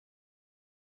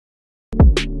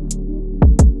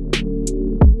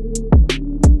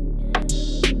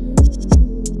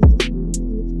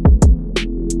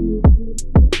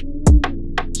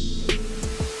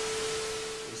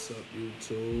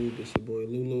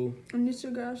Lou. And it's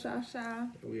your girl, Shasha.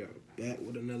 And we are back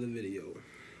with another video.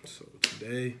 So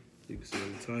today, you can see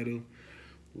in the title,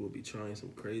 we'll be trying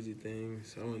some crazy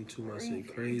things. I wouldn't too much say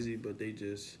crazy, but they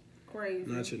just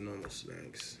not your normal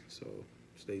snacks. So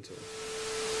stay tuned.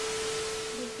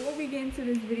 Before we get into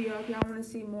this video, if y'all want to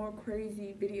see more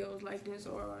crazy videos like this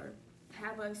or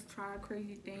have us try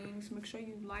crazy things, make sure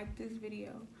you like this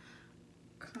video.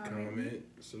 Comment,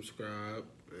 subscribe,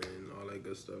 and all that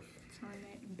good stuff. Turn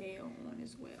that bell on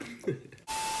as well.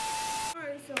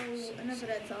 Alright, so enough of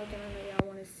that talking. I know y'all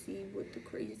want to see what the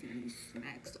crazy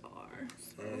snacks are.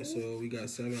 Alright, so we got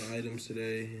 7 items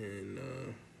today, and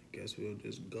guess we'll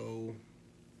just go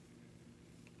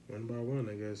one by one,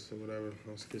 I guess, or whatever.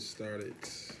 Let's get started.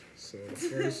 So the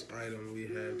first item we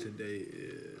have today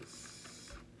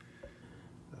is,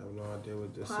 I have no idea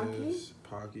what this is.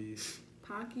 Pocky.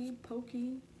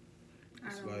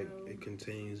 It's like it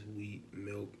contains wheat,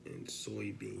 milk, and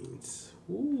soybeans.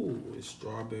 Ooh, it's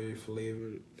strawberry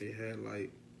flavored. They had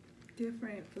like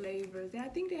different flavors. I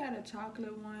think they had a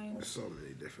chocolate one. There's so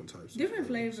many different types. Different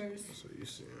flavors. So you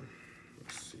see them.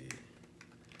 Let's see.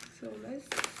 So let's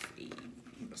see.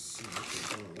 Let's see what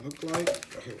they're gonna look like.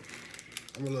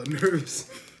 Oh, I'm a little nervous.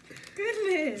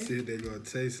 Goodness. See what they're gonna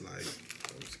taste like.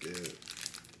 I'm scared.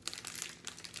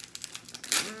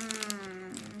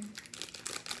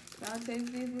 Y'all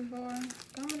tasted these before?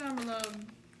 Comment down below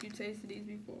if you tasted these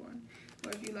before,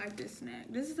 or if you like this snack.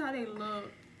 This is how they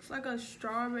look. It's like a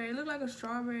strawberry. It looks like a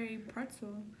strawberry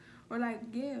pretzel, or like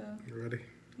yeah. You ready?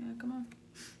 Yeah, come on.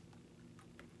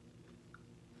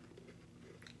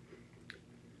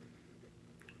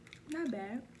 Not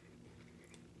bad.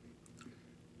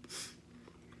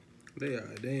 They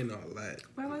ain't all that.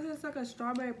 Why was this like a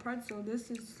strawberry pretzel? This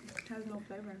has no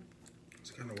flavor.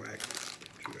 It's kind of whack.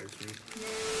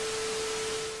 Yeah.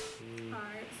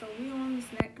 Alright, so we on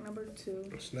snack number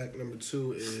 2. Snack number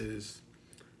 2 is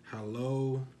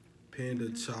Hello Panda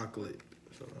Chocolate.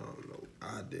 So I don't know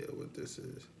idea what this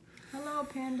is. Hello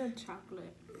Panda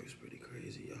Chocolate. It's pretty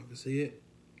crazy. Y'all can see it?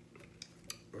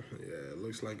 Yeah, it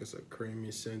looks like it's a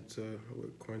creamy center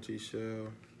with crunchy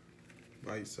shell,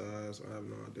 bite size. I have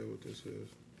no idea what this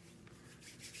is.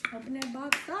 Open that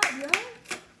box up, yo.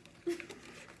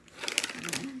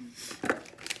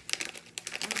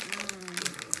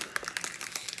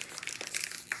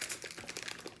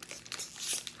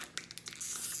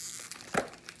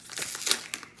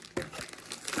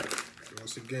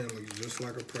 Once again, looks just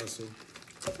like a pretzel.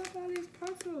 Look at all these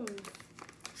pretzels.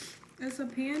 It's a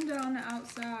panda on the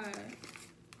outside.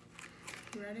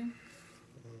 You ready?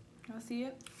 Y'all see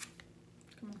it?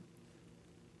 Come on.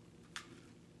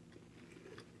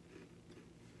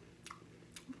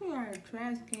 I feel like a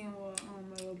trash can or a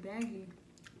little baggie.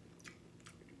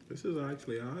 This is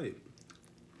actually alright.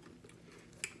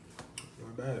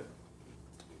 Not bad.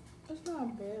 It's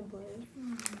not bad, but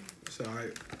it's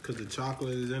alright because the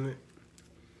chocolate is in it.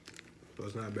 So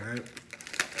it's not bad.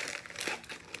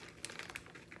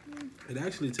 It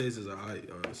actually tastes alright,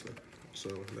 honestly. So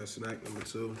that's snack number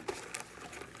 2.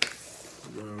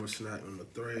 We're going with snack number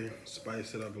 3.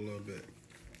 Spice it up a little bit.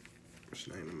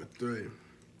 Snack number 3.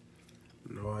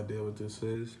 No idea what this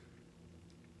is.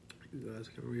 You guys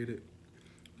can read it.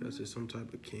 That's just some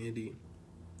type of candy.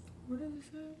 What does it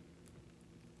say?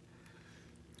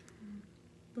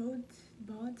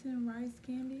 Bolton rice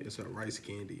candy? It's a rice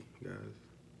candy, guys.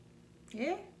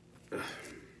 Yeah?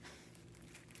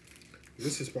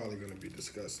 This is probably going to be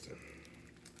disgusting.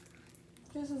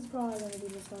 This is probably going to be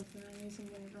disgusting. I need some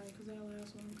more drink because that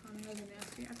last one kind of has a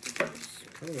nasty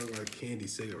aftertaste. Kind of look like candy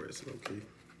cigarettes, low-key.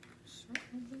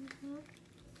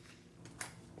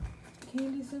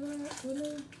 Candy cigarette?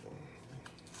 Really?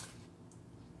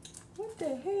 What the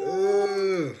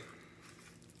hell?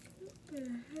 What the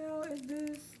hell is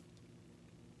this?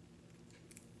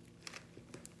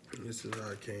 This is how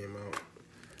it came out.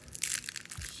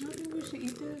 I don't think we should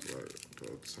eat this. Look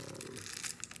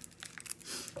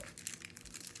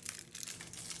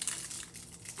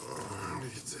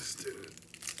at this dude.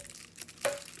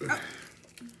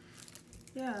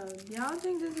 Yeah, y'all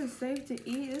think this is safe to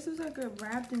eat? This is like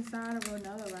wrapped inside of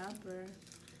another wrapper.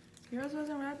 Yours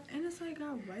wasn't wrapped, and it's like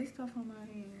got white stuff on my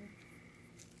hand.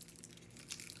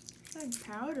 It's like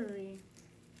powdery.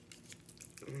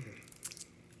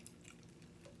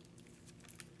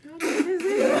 Y'all think this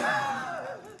is?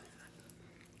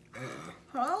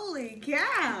 Holy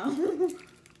cow!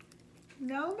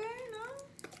 No, man, no.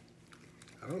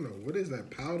 I don't know what is that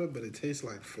powder, but it tastes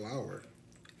like flour.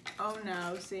 Oh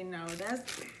no! See, no,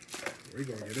 that's. We're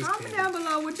gonna get this. Comment down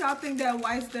below what y'all think that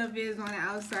white stuff is on the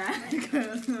outside.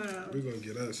 We're gonna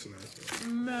get us now.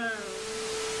 No.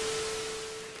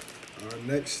 Our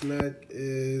next snack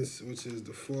which is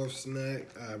the fourth snack.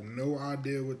 I have no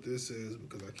idea what this is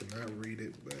because I cannot read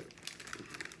it, but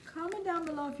comment down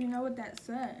below if you know what that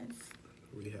says.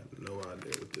 we have no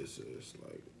idea what this is.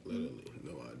 Like, literally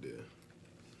no idea.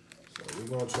 So we're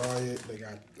gonna try it. They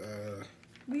got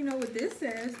We know what this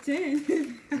says,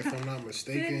 10. if I'm not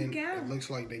mistaken, Didn't count. it looks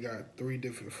like they got 3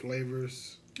 different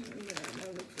flavors. Yeah,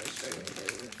 that looks like straight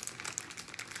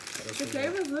flavors. The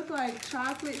flavors look like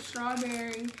chocolate,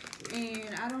 strawberry,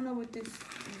 and I don't know what this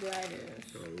bread is.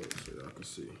 Oh, look, so y'all can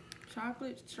see.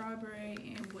 Chocolate,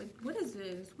 strawberry, and what is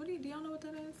this? Do y'all know what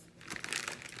that is?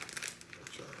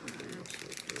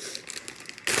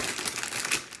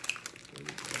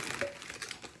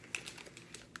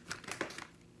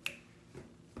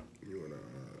 You want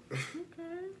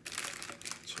Okay.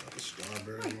 chocolate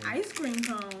strawberry? Like ice cream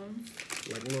cones.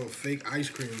 Like little fake ice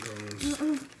cream cones.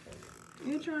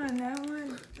 You trying that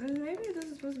one? Maybe this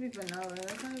is supposed to be vanilla.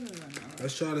 That's not even vanilla.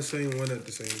 Let's try the same one at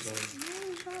the same time. No,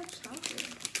 you try chocolate.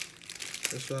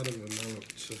 Let's try the vanilla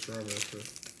strawberry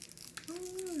first.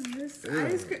 This Ew.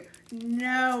 ice cream.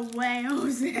 No way,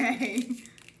 Jose.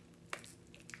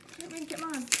 Let me get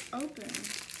mine open.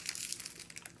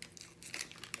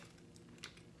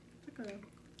 Okay.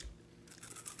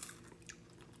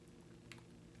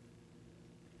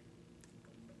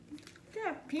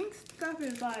 Yeah, pink stuff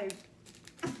is like.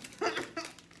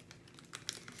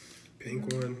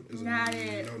 Pink one is Not a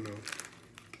it. no.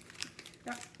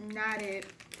 That's not it.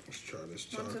 Let's try this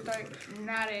 1, 2, chocolate. 3.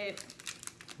 Not it.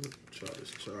 Try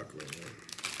this chocolate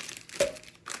one.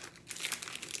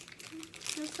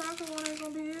 This chocolate one ain't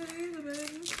gonna be it either,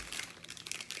 baby.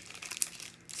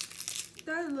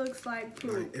 That looks like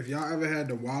poop. Like, if y'all ever had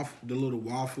the little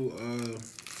waffle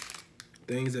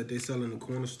things that they sell in the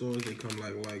corner stores, they come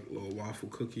like little waffle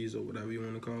cookies or whatever you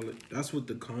want to call it. That's what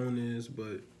the cone is,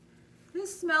 but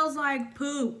This smells like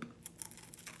poop.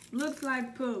 Looks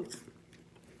like poop.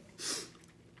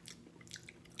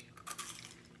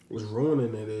 what's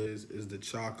ruining it is the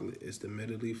chocolate. It's the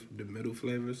middle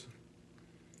flavors.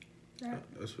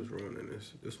 That's what's ruining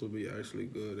this. This would be actually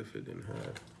good if it didn't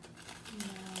have.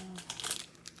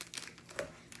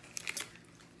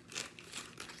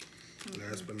 No.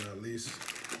 Last but not least,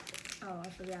 Oh, I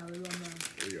forgot we were on.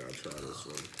 we gotta try this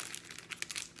one.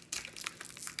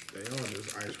 They are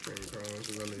just ice cream cones,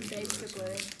 really.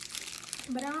 Basically.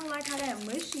 But I don't like how that's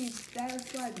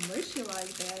like mushy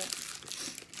like that.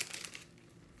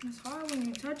 It's hard when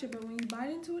you touch it, but when you bite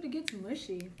into it, it gets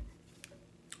mushy.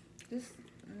 This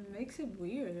makes it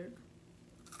weird.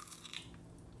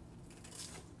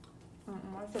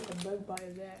 I took a big bite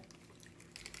of that.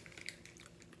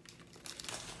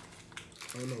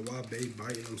 I don't know why they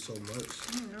biting them so much.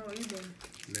 I don't know either.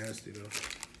 Nasty though.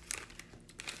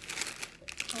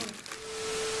 Oh.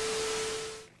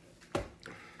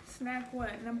 Snack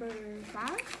what? Number 5?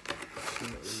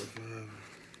 Snack number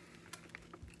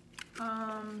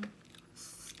 5.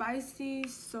 Spicy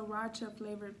sriracha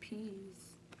flavored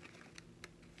peas.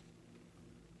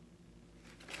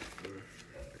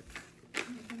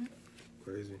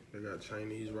 Crazy. They got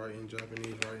Chinese writing,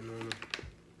 Japanese writing on them.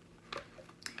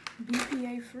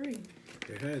 BPA free.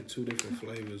 They had 2 different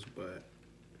flavors, but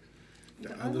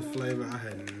the other flavor, I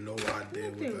had no idea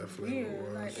what that flavor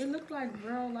was. Like, it looked like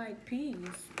real, like, peas.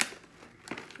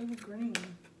 They were green. I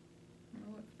don't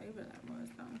know what flavor that was,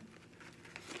 though.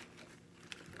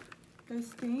 They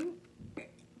stink.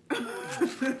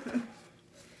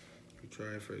 You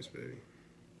try it first, baby.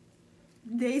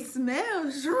 They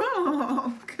smell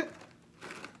strong.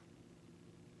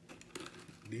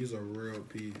 These are real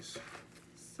peas.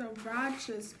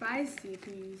 Sriracha spicy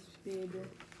peas, baby.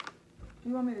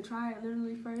 You want me to try it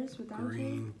literally first without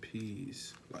Green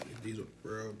peas. Like, these are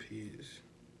real peas.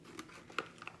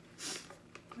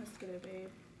 Let's get it, babe.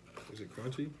 Is it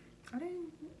crunchy? I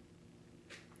didn't.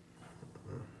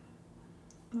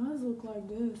 Mine look like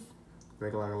this.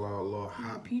 Make like a little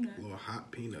hot peanut. Little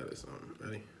hot peanut or something.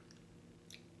 Ready?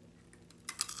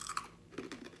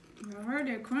 I heard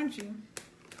they're crunchy.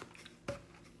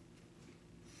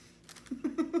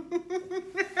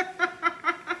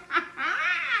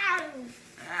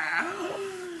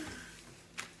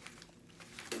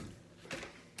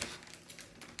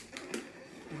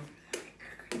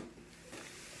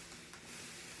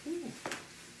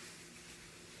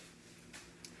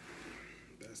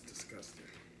 That's disgusting.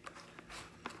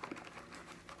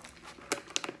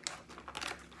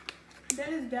 That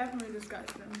is definitely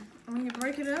disgusting. When you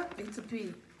break it up, it's a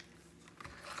pea.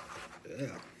 Yeah.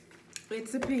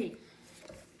 It's a pea.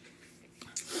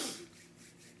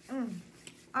 All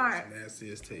right.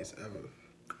 Nastiest taste ever.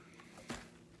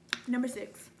 Number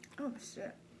 6. Oh,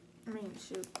 shit. I mean,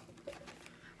 shoot.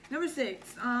 Number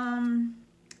 6.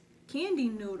 Candy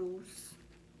noodles.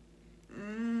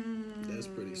 That's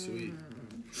pretty sweet.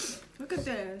 Look at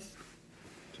this.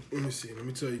 Let me see. Let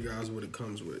me tell you guys what it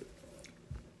comes with.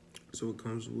 So it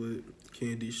comes with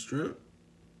candy shrimp,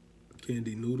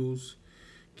 candy noodles,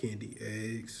 candy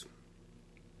eggs,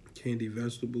 candy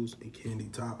vegetables, and candy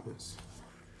toppings.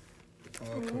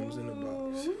 All comes in the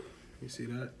box. You see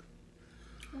that?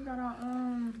 I got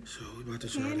our So we about to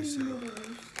try this out.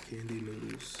 Candy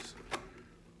noodles.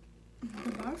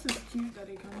 The box is cute that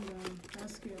it comes in.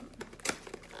 That's cute.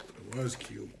 It was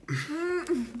cute.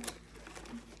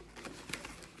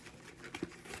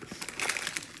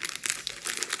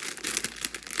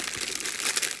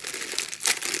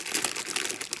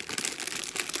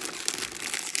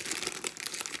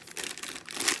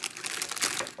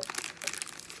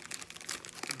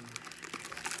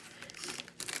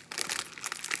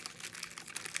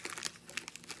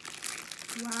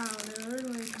 Wow, they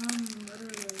literally come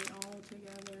all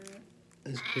together.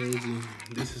 It's crazy.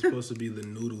 This is supposed to be the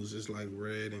noodles. It's like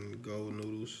red and gold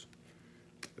noodles.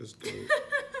 That's dope.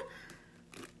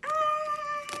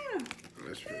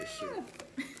 That's pretty sick.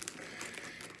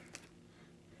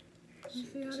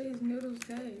 Let's see how these noodles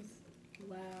taste.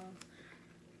 Wow.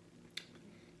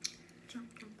 Jump.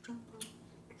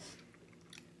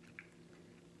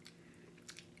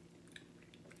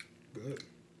 Good.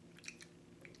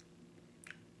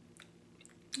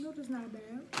 Noodles not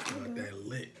bad. Got that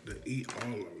lit to eat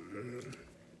all of them, man.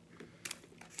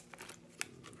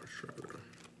 Let's try that.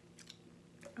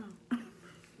 Oh.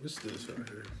 What's this right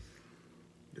here?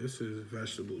 This is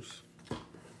vegetables.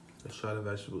 Let's try the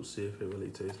vegetables, see if it really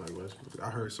tastes like vegetables. I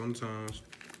heard sometimes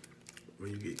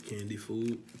when you get candy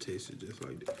food, it tastes just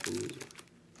like the food.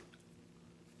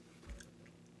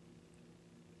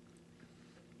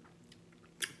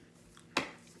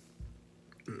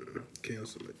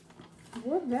 Cancel it.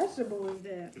 What vegetable is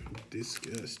that?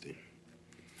 Disgusting.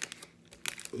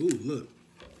 Ooh, look.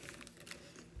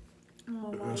 I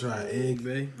don't You wanna like try it. egg,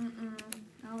 bae?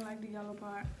 I don't like the yellow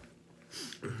part.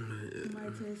 It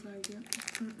might taste like it.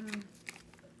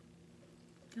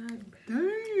 God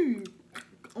dang.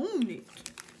 Own it.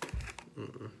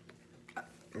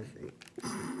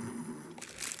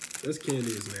 This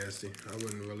candy is nasty. I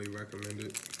wouldn't really recommend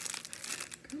it.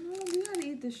 Come on, we gotta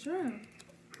eat the shrimp.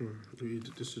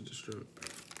 This is the shrimp.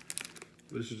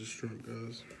 This is the shrimp,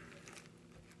 guys.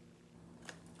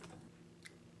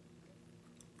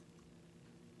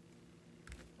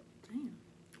 Damn.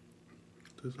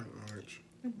 Tastes like orange.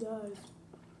 It does.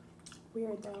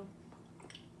 Weird though.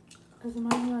 Because it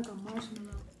might be like a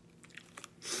marshmallow.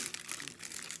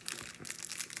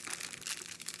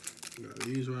 Got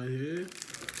these right here.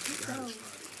 So,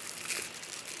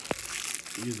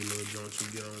 These are little joints you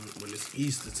get on when it's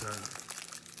Easter time.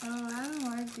 oh, I don't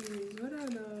like these. What are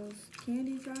those?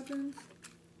 Candy toppings?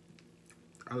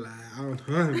 I lied. I don't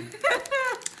know.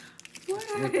 What?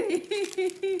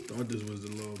 Thought this was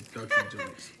the little ducky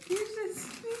joints. You just...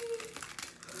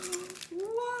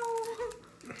 Whoa.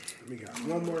 We got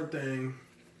one more thing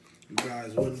you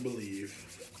guys wouldn't believe.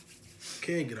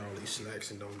 Can't get all these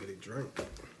snacks and don't get a drink.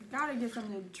 Gotta get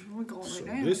something to drink over So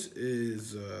there. this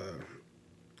is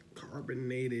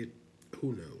carbonated,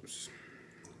 who knows?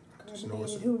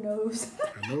 Carbonated, who knows?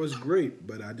 I know it's great,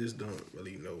 but I just don't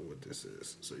really know what this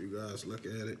is. So you guys look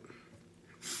at it.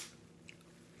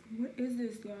 What is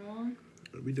this, y'all?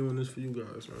 We doing this for you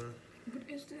guys, man. What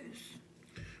is this?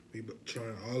 We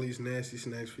trying all these nasty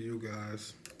snacks for you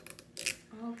guys.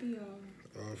 All for y'all.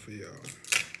 All for y'all.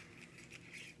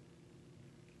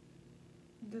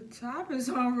 The top is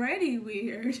already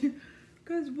weird.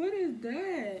 Cause what is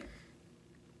that?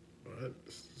 What?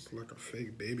 It's like a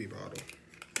fake baby bottle.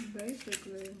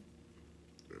 Basically.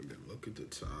 And then look at the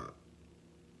top.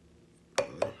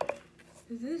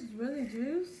 Is this really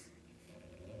juice?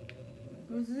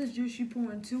 Or is this juice you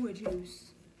pour into a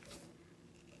juice?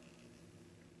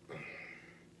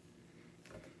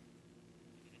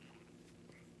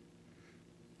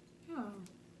 Oh.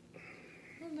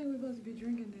 I don't think we're supposed to be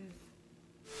drinking this.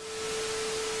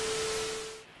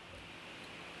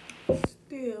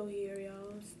 Still here,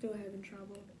 y'all. Still having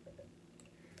trouble.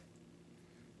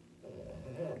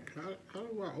 How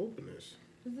do I open this?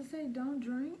 Does it say don't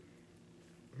drink?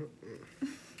 Are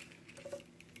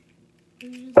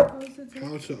you supposed to take?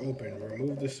 How to open.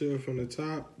 Remove the seal from the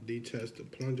top. Detach the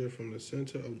plunger from the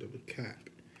center of the cap.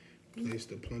 Place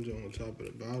the plunger on top of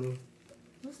the bottle.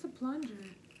 What's the plunger?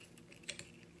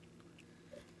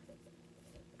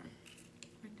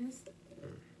 Like this?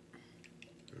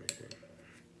 Okay.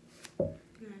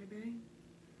 Got it, babe.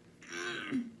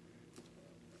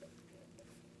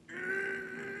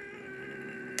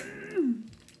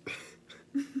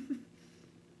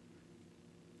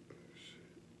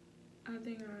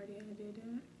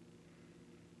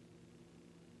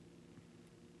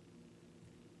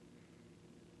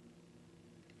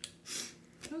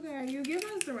 Okay, you give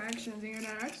us directions, and your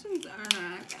directions are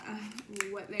not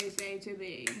what they say to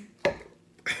be.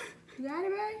 You got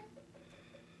it,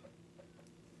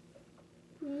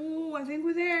 babe? Ooh, I think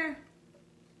we're there.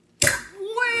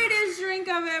 Weirdest drink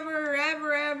I've ever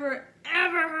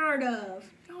heard of.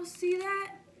 Y'all see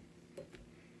that?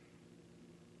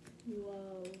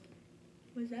 Whoa.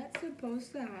 Was that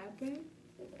supposed to happen?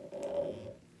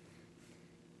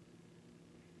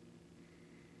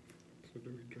 So do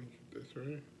we drink this,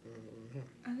 right?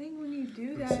 I think when you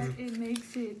do that, it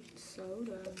makes it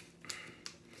soda.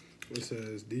 It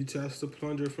says, detach the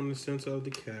plunger from the center of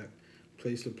the cap.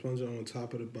 Place the plunger on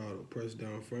top of the bottle. Press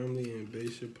down firmly and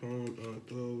base your palm.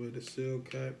 Throw away the seal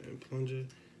cap and plunger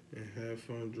and have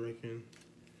fun drinking.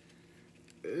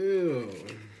 Ew.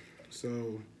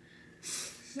 So...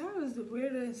 That was the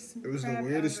weirdest. It was the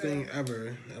weirdest thing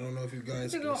ever. I don't know if you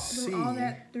guys can see. All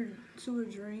that to a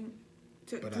drink.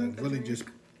 But I really just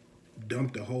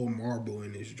dumped the whole marble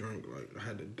in this drink. Like, I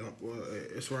had to dump, well,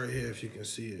 it's right here if you can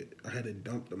see it. I had to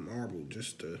dump the marble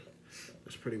just to,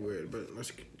 it's pretty weird. But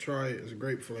let's try it. It's a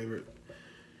grape flavored.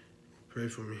 Pray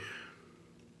for me.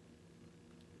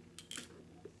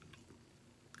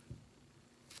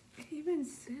 It even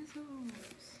sizzles.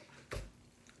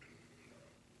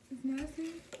 It's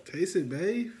nasty. Taste it,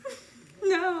 babe.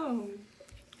 No.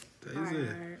 Taste it.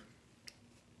 Right.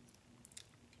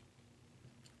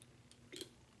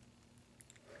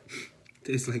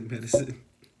 Tastes like medicine.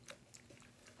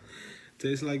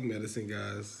 Tastes like medicine,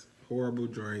 guys. Horrible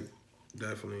drink,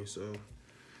 definitely. So,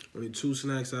 only 2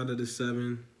 snacks out of the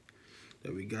 7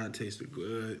 that we got tasted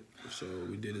good. So,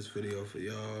 we did this video for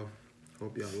y'all.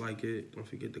 Hope y'all like it. Don't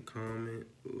forget to comment,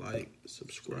 like,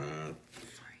 subscribe,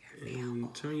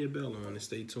 and turn your bell on and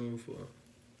stay tuned for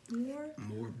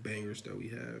more bangers that we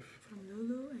have. From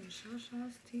Lulu and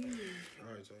Shashatv TV.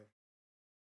 All right, so.